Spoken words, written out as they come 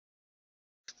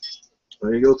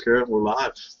There you go, Kara. We're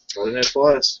live. Friday Night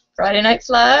Flies. Friday Night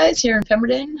Flies here in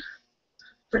Pemberton,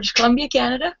 British Columbia,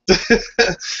 Canada.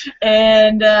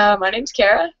 And my name's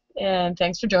Kara, and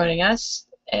thanks for joining us.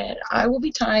 And I will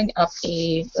be tying up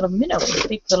a little minnow, a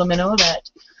big little minnow that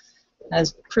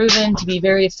has proven to be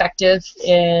very effective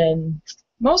in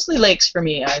mostly lakes for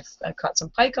me. I've caught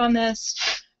some pike on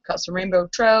this, caught some rainbow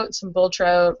trout, some bull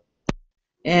trout,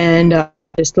 and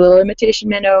just a little imitation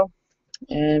minnow,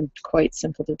 and quite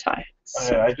simple to tie.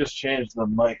 So. I just changed the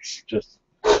mics. Just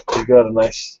you got a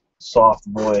nice soft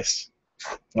voice.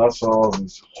 That's all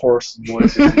these hoarse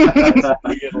voices. You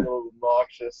get a little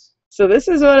obnoxious. So this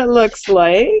is what it looks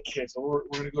like. Okay, so we're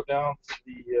gonna go down to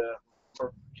the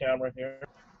camera here.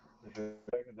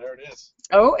 There it is.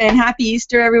 Oh, and happy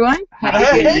Easter, everyone!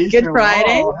 Happy Good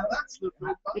Friday. Oh, that's the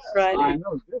good Friday. I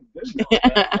know, good.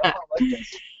 I like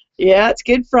this. Yeah, it's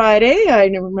Good Friday. I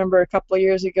remember a couple of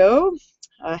years ago,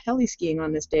 heli skiing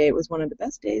on this day. It was one of the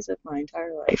best days of my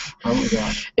entire life. Oh my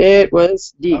gosh. It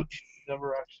was deep. I've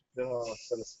never actually been on a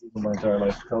set of skis in my entire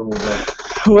life. Tell me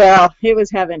that. Well, it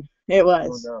was heaven. It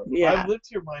was. Oh, no. Yeah. I've lived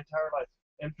here my entire life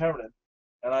in Pemberton,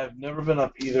 and I've never been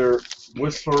up either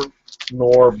Whistler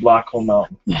nor Blackhole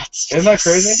Mountain. Isn't that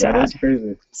crazy? Sad. That is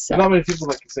crazy. Sad. Not many people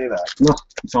that can say that. No,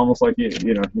 it's almost like you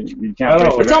can't. I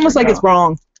know. It's almost like it's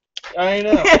wrong. I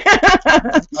know.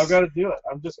 I've got to do it.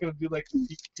 I'm just going to do like the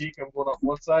peak. I'm going up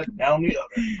one side, down the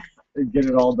other. Get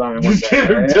it all done in one day.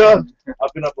 Get it done.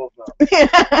 I've been up both mountains.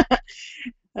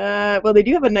 Well, they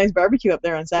do have a nice barbecue up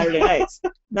there on Saturday nights.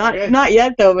 Okay. Not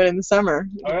yet though, but in the summer.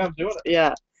 I'm doing it.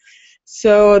 Yeah.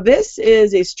 So this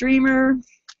is a streamer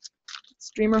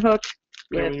hook.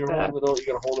 Yeah, With, you gotta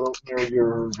hold it out near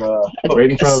your Right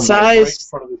in front of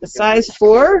a size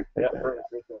 4 Yeah, right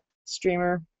there.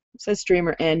 streamer. It says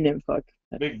streamer and nymph hook.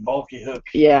 Big bulky hook.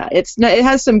 Yeah, it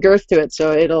has some girth to it,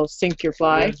 so it'll sink your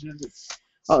fly. It's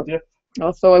stiff.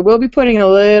 Also, I will be putting a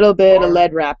little bit of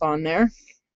lead wrap on there.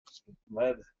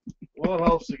 Lead. Well, it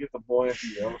helps to get the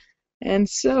buoyancy out. And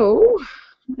so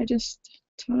I just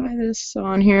tie this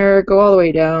on here, go all the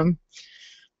way down,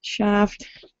 shaft.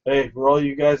 Hey, for all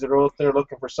you guys that are out there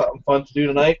looking for something fun to do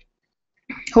tonight.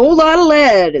 Whole Lot of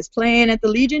Lead is playing at the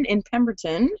Legion in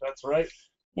Pemberton. That's right.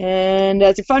 And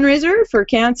it's a fundraiser for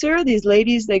cancer. These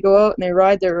ladies, they go out and they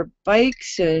ride their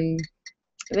bikes, and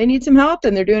they need some help,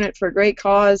 and they're doing it for a great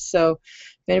cause. So if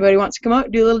anybody wants to come out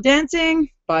and do a little dancing,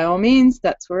 by all means,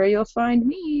 that's where you'll find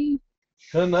me.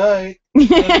 Tonight.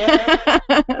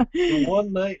 The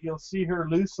one night you'll see her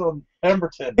loose on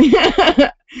Pemberton.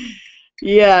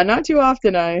 Yeah, not too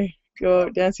often I go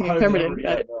out dancing in Pemberton.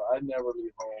 I never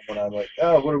leave home when I'm like,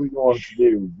 oh, what are we going to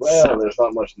do? Well, there's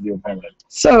not much to do in Pemberton.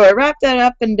 So I wrap that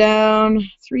up and down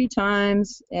 3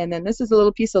 times, and then this is a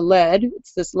little piece of lead.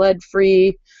 It's this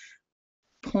lead-free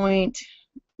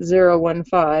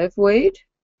 0.015 weight.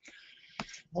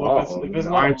 So if it's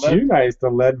not Aren't lead, you guys the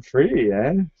lead free,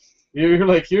 eh? you're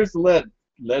like, here's the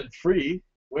lead-free.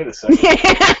 Wait a second.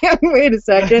 Wait a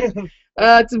second.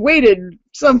 It's weighted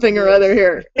something or other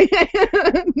here.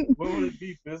 What would it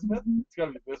be? Bismuth? It's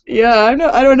gotta be bismuth. Yeah,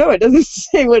 I don't know. It doesn't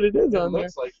say what it is It on there.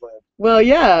 looks like lead. Well,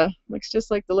 yeah, looks just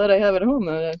like the lead I have at home,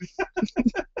 though.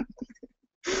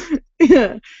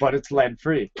 Yeah. But it's lead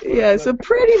free. Yeah. So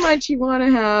pretty much you want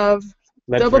to have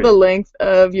Lead double free. the length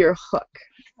of your hook.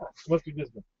 Must be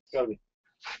bismuth. It's gotta be.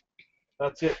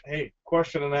 That's it. Hey,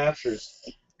 question and answers.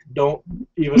 Don't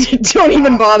even Don't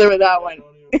even bother with that one.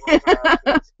 Don't even bother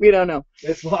asking. We don't know.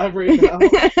 It's live right now.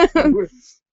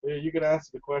 You can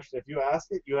ask the question. If you ask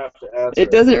it, you have to answer.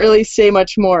 It doesn't really say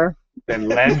much more Then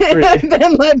lead free.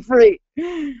 than lead free.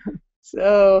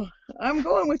 So I'm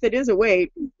going with it is a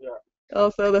weight. Yeah.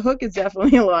 Also, the hook is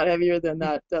definitely a lot heavier than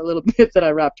that little bit that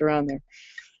I wrapped around there.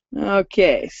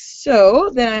 Okay, so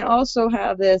then I also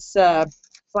have this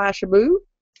Flashaboo.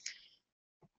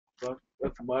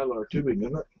 That's Mylar tubing,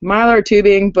 isn't it? Mylar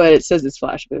tubing, but it says it's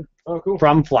Flashaboo. Oh, cool.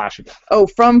 From Flashable. Oh,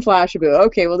 from Flashaboo.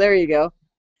 Okay, well there you go.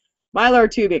 Mylar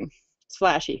tubing. It's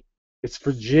flashy. It's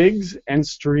for jigs and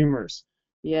streamers.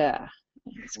 Yeah.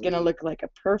 It's gonna look like a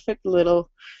perfect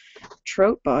little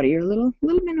trout body or little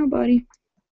minnow body.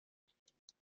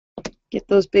 Get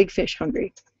those big fish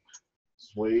hungry.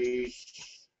 Sweet.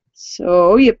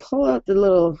 So you pull out the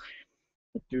little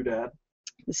Doodad.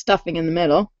 the stuffing in the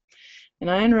middle, and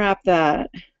I unwrap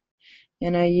that,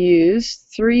 and I use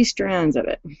 3 strands of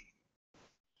it.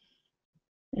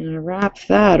 And I wrap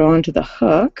that onto the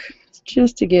hook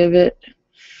just to give it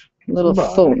a little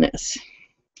fullness.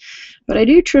 But I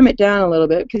do trim it down a little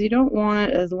bit because you don't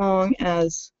want it as long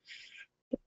as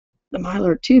the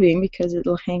mylar tubing because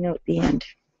it'll hang out the end.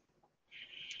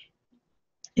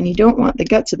 And you don't want the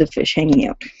guts of the fish hanging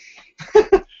out.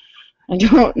 I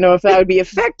don't know if that would be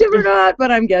effective or not,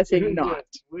 but I'm guessing not.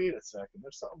 Wait a second.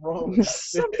 There's something wrong with There's that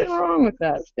something fish. wrong with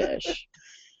that fish.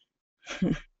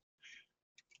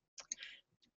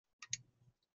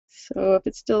 So if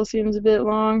it still seems a bit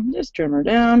long, just trim her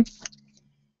down.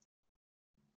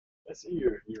 I see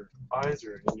your eyes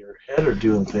are in your head are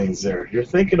doing things there. You're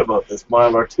thinking about this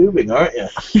mylar tubing, aren't you?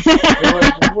 You're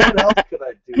like, what else could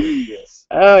I do with this?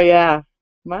 Oh yeah,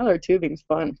 mylar tubing's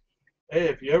fun. Hey,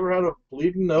 if you ever had a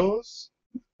bleeding nose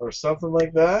or something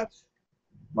like that,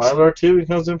 mylar tubing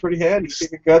comes in pretty handy. You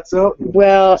take your guts out. And,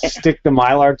 Well, Stick the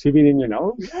mylar tubing in your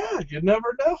nose? yeah, you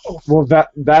never know. Well,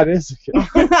 that is.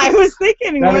 I was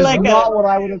thinking That more is like not what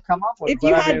I would have come up with. if but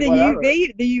you I had mean, whatever.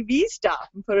 the UV stuff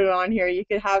and put it on here, you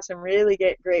could have some really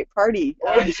great party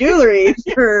jewelry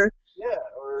for Yeah,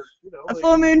 or a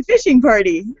full moon fishing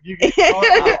party. if you get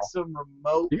caught with some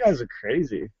remote. You guys are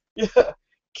crazy. Yeah.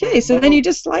 Okay, so then you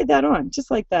just slide that on, just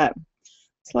like that.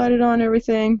 Slide it on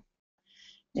everything.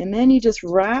 And then you just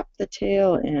wrap the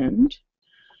tail end.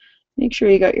 Make sure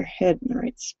you got your head in the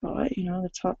right spot, the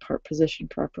top part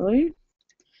positioned properly.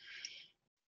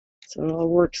 So it all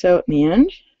works out in the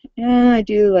end. And I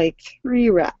do like 3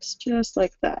 wraps, just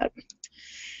like that.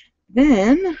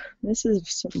 Then, this is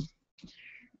some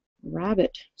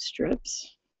rabbit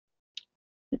strips.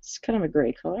 It's kind of a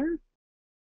gray color.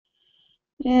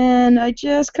 And I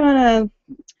just kind of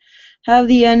have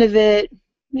the end of it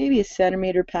maybe a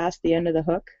centimeter past the end of the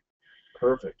hook.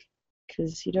 Perfect.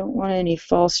 Because you don't want any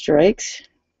false strikes.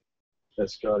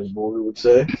 As Scotty Boulder would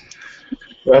say.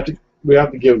 We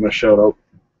have to give him a shout out.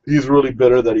 He's really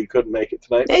bitter that he couldn't make it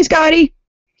tonight. Hey, Scotty!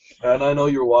 And I know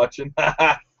you're watching.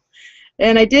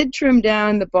 And I did trim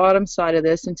down the bottom side of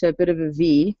this into a bit of a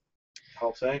V.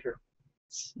 Helps anchor.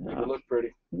 Make it look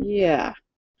pretty. Yeah.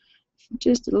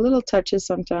 Just a little touches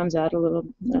sometimes, add a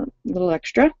little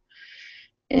extra.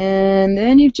 And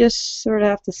then you just sort of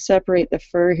have to separate the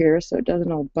fur here so it doesn't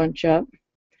all bunch up.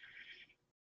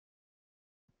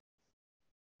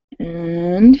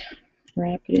 And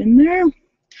wrap it in there.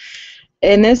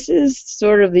 And this is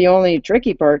sort of the only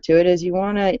tricky part to it, is you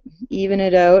want to even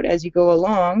it out as you go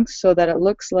along so that it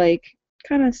looks like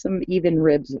kind of some even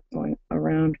ribs going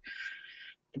around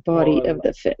the body of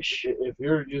the fish. If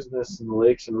you're using this in the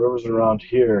lakes and rivers around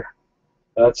here,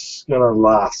 that's going to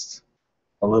last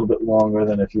a little bit longer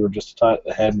than if you were just to tie it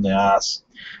the head and the ass.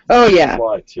 Oh, yeah.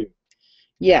 Fly, too.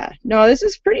 Yeah. No, this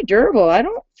is pretty durable. I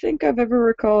don't think I've ever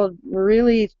recalled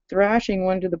really thrashing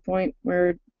one to the point where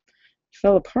it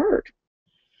fell apart.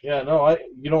 Yeah, no,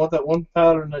 you know what, that one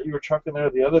pattern that you were trucking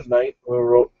there the other night when we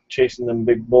were chasing them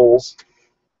big bulls,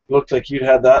 looked like you'd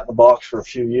had that in the box for a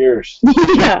few years.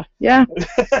 Yeah, yeah.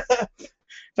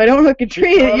 If I don't hook a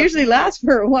tree, it usually lasts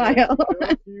for a while.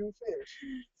 A few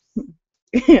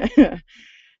fish.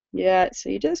 Yeah, so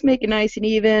you just make it nice and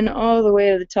even all the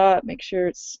way to the top. Make sure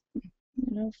it's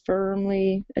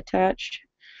firmly attached,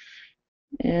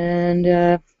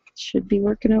 and should be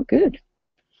working out good.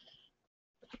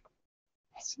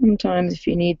 Sometimes if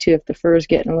you need to, if the fur is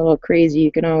getting a little crazy,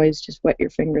 you can always just wet your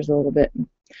fingers a little bit and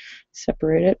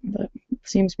separate it, but it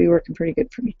seems to be working pretty good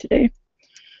for me today.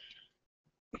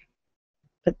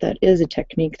 But that is a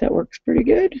technique that works pretty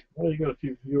good. Well, you got a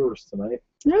few viewers tonight.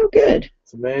 Oh, good.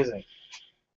 It's amazing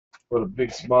what a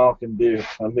big smile can do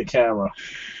on the camera.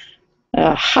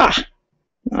 Aha!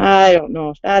 I don't know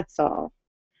if that's all.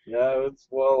 Yeah,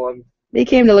 They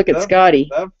came to look at Scotty.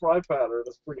 That fly pattern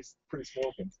is pretty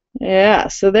smoking. Yeah,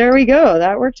 so there we go.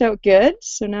 That worked out good.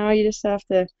 So now you just have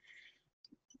to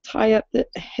tie up the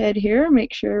head here,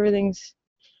 make sure everything's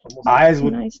Eyes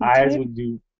nice and tight.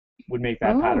 would make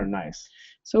that pattern nice.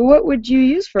 So what would you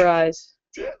use for eyes?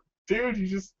 Dude, you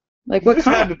just kind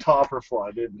had to top her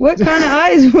fly, didn't you? what kind of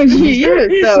eyes would you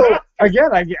use? So Again,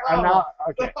 I'm not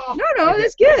okay. no,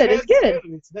 that's good. It's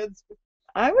good.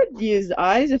 I would use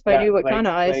eyes if I knew what kind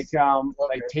of eyes.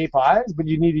 Like tape eyes, but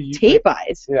you need to use Tape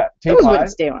eyes. Yeah, tape Those eyes. wouldn't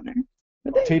stay on there.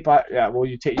 Would they? Tape eye. Yeah, well,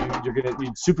 you'd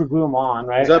super glue them on,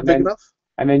 right? Is that big enough?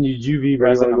 And then you UV Or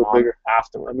resin you them wanna go on bigger?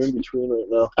 afterwards. I'm in between right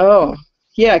now. Oh,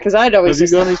 yeah, because I'd always Have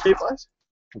you just. got any tape eyes?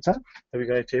 What's that? Have you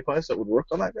got any tape eyes that would work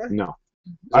on that guy? No,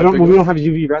 that we big don't have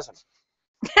UV resin.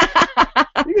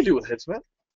 You can do it with head cement.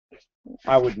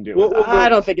 I wouldn't do it. Well, I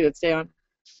don't think it would stay on.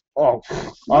 Oh,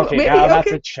 okay. Maybe, Now that's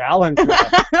okay. a challenge.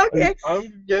 Okay.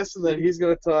 I'm guessing that he's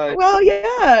gonna tie. Well,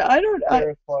 yeah, I don't.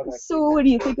 Sarah's fly next So what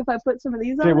do you think if I put some of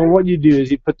these on? Okay, well, there? what you do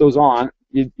is you put those on.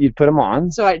 You'd put them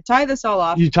on. So I'd tie this all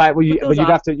off. You tie. Well, Put those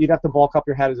but you'd have to bulk up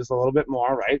your head just a little bit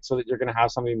more, right? So that you're gonna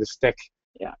have something to stick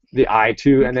the eye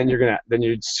to, and then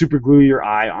you'd super glue your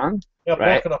eye on. Yeah, right.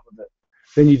 back it up a bit.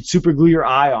 Then you'd super glue your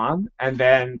eye on, and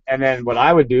then what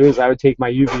I would do is I would take my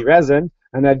UV resin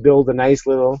and I'd build a nice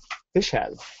little fish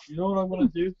head. You know what I'm gonna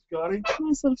do, Scotty?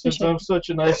 Nice little fish Since head. I'm such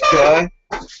a nice guy.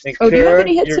 And Oh, do you have Kara,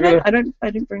 any hits you're in it? gonna- I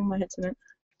didn't bring my hits in it.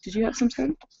 Did you have some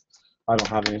sort? I don't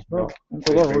have any. No.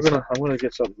 Hold on, I'm gonna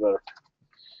get something better.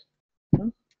 Huh?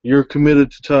 You're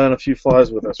committed to tying a few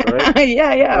flies with us, right?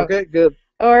 Yeah. Okay, good.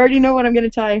 Oh, I already know what I'm gonna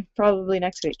tie probably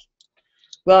next week.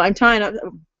 Well, I'm tying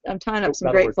up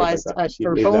some great flies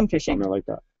for bone fishing. Like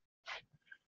that.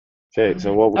 Okay,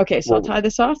 so what? Okay, so I'll tie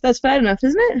this off. That's fat enough,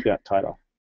 isn't it? Yeah, tied off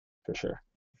for sure.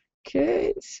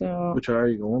 Okay, so. Which eye are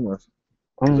you going with?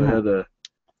 Because I had a.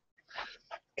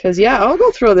 Because yeah, I'll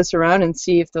go throw this around and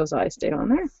see if those eyes stay on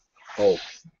there. Oh,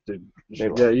 dude.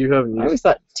 Yeah, you haven't I used. always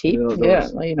thought tape, Yeah,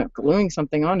 like, gluing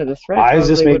something onto the thread Eyes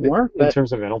just probably make would work, in but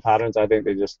terms of minnow patterns. I think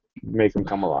they just make them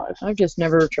come alive. I've just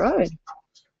never tried.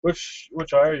 Which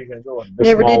eye are you gonna go with? The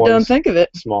Never did. small Don't ones. think of it.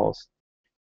 Smallest.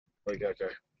 Like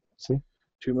okay. See?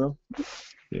 2 mil.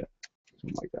 Yeah.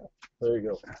 Something like that. There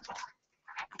you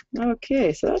go.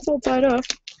 Okay, so that's all tied off.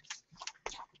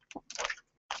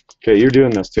 Okay, you're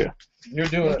doing this too. You're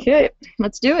doing it. Okay,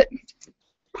 let's do it.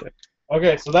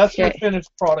 Okay, so that's your Okay. finished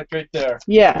product right there.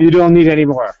 Yeah, You don't need any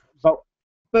more.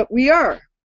 but we are.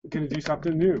 We're gonna do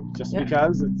something new, just Yeah.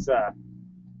 because it's.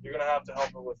 You're gonna have to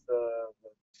help her with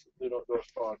those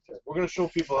products. We're gonna show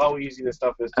people how easy this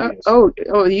stuff is to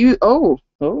use.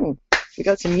 We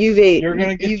got some UV. You're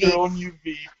gonna get your own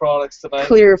UV products tonight.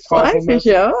 clear fly Compliments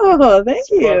fish. Oh, thank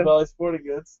Squad you. Valley Sporting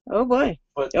Goods. Oh boy.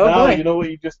 But Oh, now boy. you know what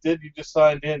you just did. You just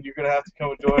signed in. You're gonna have to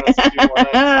come and join us a few more nights.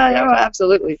 Oh,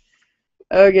 absolutely.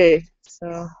 Okay,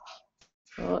 so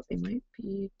they might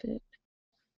be a bit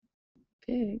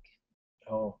big.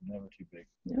 Oh, never too big.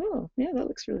 Oh, yeah, that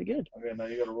looks really good. Okay, now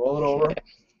you gotta roll it over.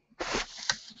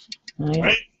 Right.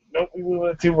 Right? Nope, we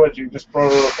went too much. You just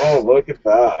brought it up. Oh, look at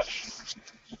that.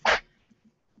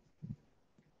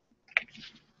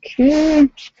 Okay.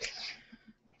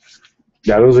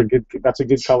 Yeah, those are good. That's a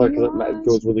good color because it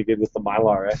goes really good with the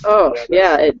Mylar, right? Oh,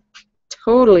 yeah, it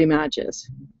totally matches.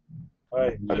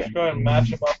 Alright, just go ahead and match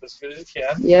them up as good as you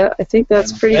can. Yeah, I think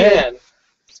that's pretty good. And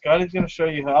Scotty's going to show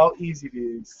you how easy it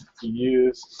is to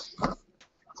use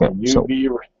UV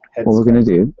head what we're gonna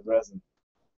do- the resin.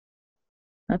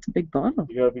 That's a big bottle.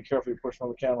 You got to be careful you push on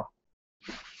the camera.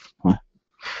 What?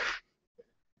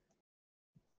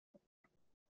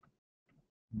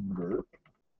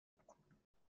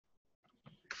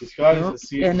 Scotty's a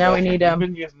seasoned And now we veteran. need, He's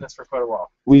been using this for quite a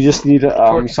while. We just need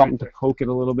something to poke it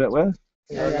a little bit with.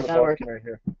 Yeah, I got a that'll work. button right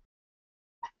here.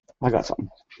 I got something.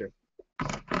 Here's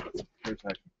how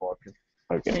you block it.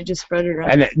 And Okay. you just spread it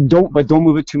around. And don't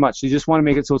move it too much. You just want to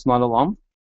make it so it's not a lump,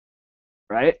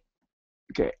 right?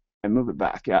 Okay, and move it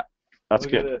back. Yeah, that's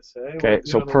Look at good. this, eh? Okay, We're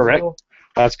so doing a perfect. little-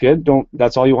 That's good.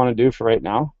 That's all you want to do for right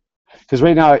now. Because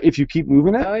right now, if you keep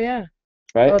moving it, Oh, yeah.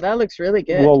 right, Oh, that looks really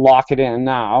good. we'll lock it in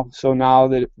now. So now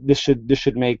that this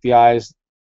should make the eyes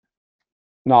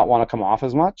not want to come off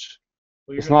as much.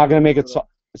 Well, It's not going to make it so.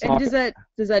 It's And not.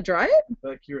 does that dry it?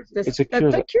 That cures it. This, It's a that,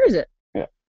 cures that it. cures it.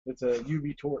 It's a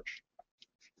UV torch.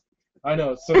 I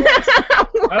know. It's so nice.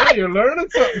 I know you're learning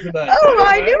something tonight. Oh,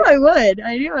 I right? knew I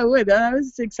would. I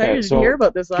was excited Okay, so to hear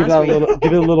about this give last week.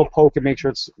 give it a little poke and make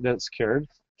sure it's cured.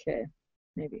 Okay,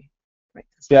 maybe. Right.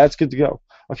 Yeah, it's good to go.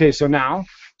 Okay, so now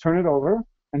turn it over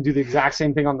and do the exact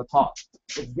same thing on the top.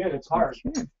 It's good. It's hard.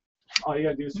 Okay. All you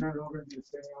gotta do is turn it over and do the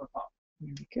same thing on the top.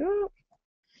 Here we go.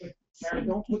 Aaron,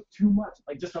 don't put too much,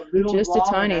 like just a little. Just a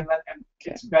drop, tiny. and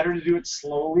it's better to do it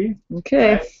slowly.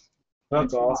 Okay. Right?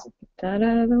 That's awesome. Get that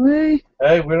out of the way.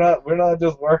 Hey, we're not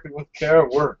just working with Kara.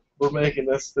 We're making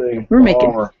this thing. We're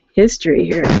making bomber. history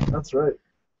here. That's right.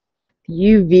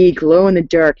 UV glow in the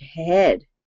dark head.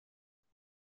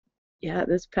 Yeah,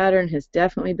 this pattern has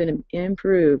definitely been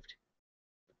improved.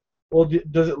 Well,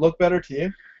 does it look better to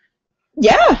you?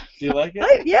 Yeah. Do you like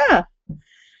it? Yeah.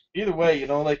 Either way, you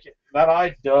know, like that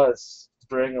eye does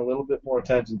bring a little bit more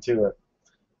attention to it.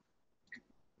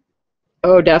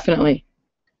 Oh, definitely.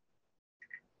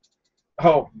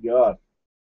 Oh God.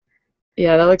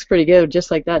 Yeah, that looks pretty good,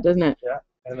 just like that, doesn't it? Yeah.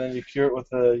 And then you cure it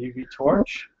with a UV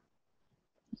torch.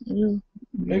 Mm.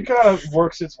 It kind of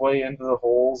works its way into the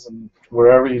holes and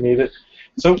wherever you need it.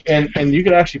 So and you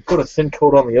can actually put a thin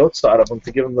coat on the outside of them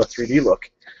to give them the 3D look.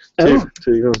 Oh.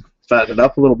 To you know, fatten it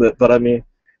up a little bit, but I mean,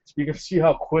 you can see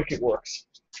how quick it works.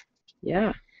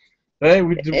 Yeah. Hey, And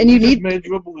you just need- made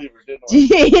you a believer, didn't Do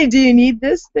we? you need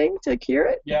this thing to cure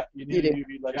it? Yeah, you need You a do.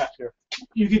 UV light cure.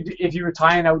 You could, if you were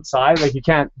tying outside, like you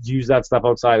can't use that stuff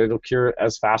outside. It'll cure it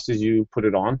as fast as you put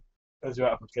it on, As your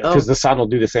application. Oh. because the sun will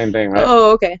do the same thing, right?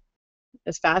 Oh, okay.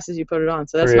 As fast as you put it on,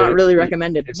 so that's not really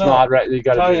recommended. It's No. not right. You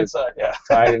got Tie to do it. inside, yeah.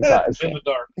 Tie it inside. In the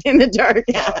dark. In the dark.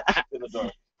 Yeah. In the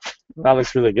dark. That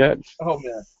looks really good. Oh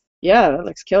man. Yeah, that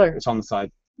looks killer. It's on the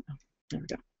side. There we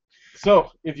go.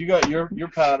 So if you got your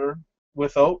pattern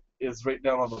without is right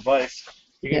down on the vise,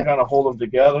 you can kind of hold them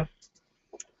together.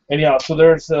 And yeah, so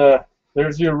there's the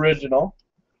original,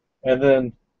 and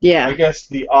then I guess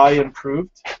the eye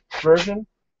improved version,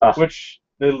 which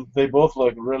they both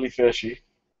look really fishy.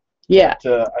 Yeah.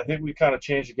 But, I think we kind of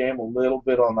changed the game a little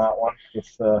bit on that one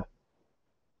with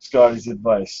Scotty's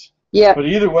advice. Yeah. But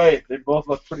either way, they both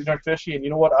look pretty darn fishy. And you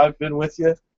know what? I've been with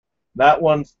you. That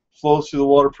one flows through the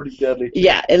water pretty deadly. Too.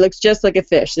 Yeah, it looks just like a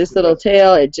fish. This little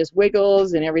tail, it just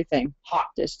wiggles and everything. Hot.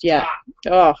 Just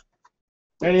Oh.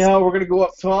 Anyhow, we're gonna go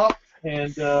up top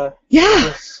and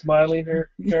smiling here,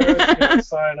 Kara,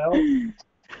 sign out.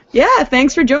 Yeah,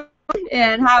 thanks for joining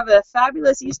and have a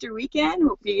fabulous Easter weekend.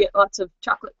 Hope you get lots of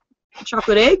chocolate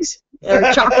eggs or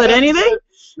chocolate anything.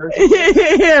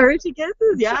 Richie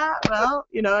kisses. Yeah. Well,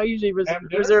 I usually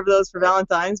reserve those for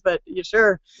Valentine's, but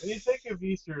sure. When you think of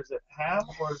Easter, is it ham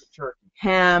or is it turkey?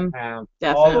 Ham.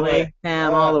 Definitely. All the way.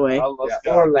 Ham all the way. I love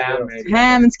or lamb, maybe.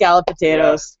 Ham and scalloped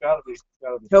potatoes. Yeah, it's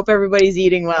gotta be. Hope everybody's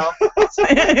eating well, because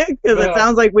it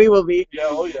sounds like we will be. Yeah.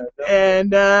 Oh yeah.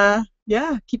 Definitely.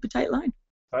 And keep a tight line.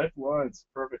 Tight lines.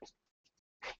 Perfect.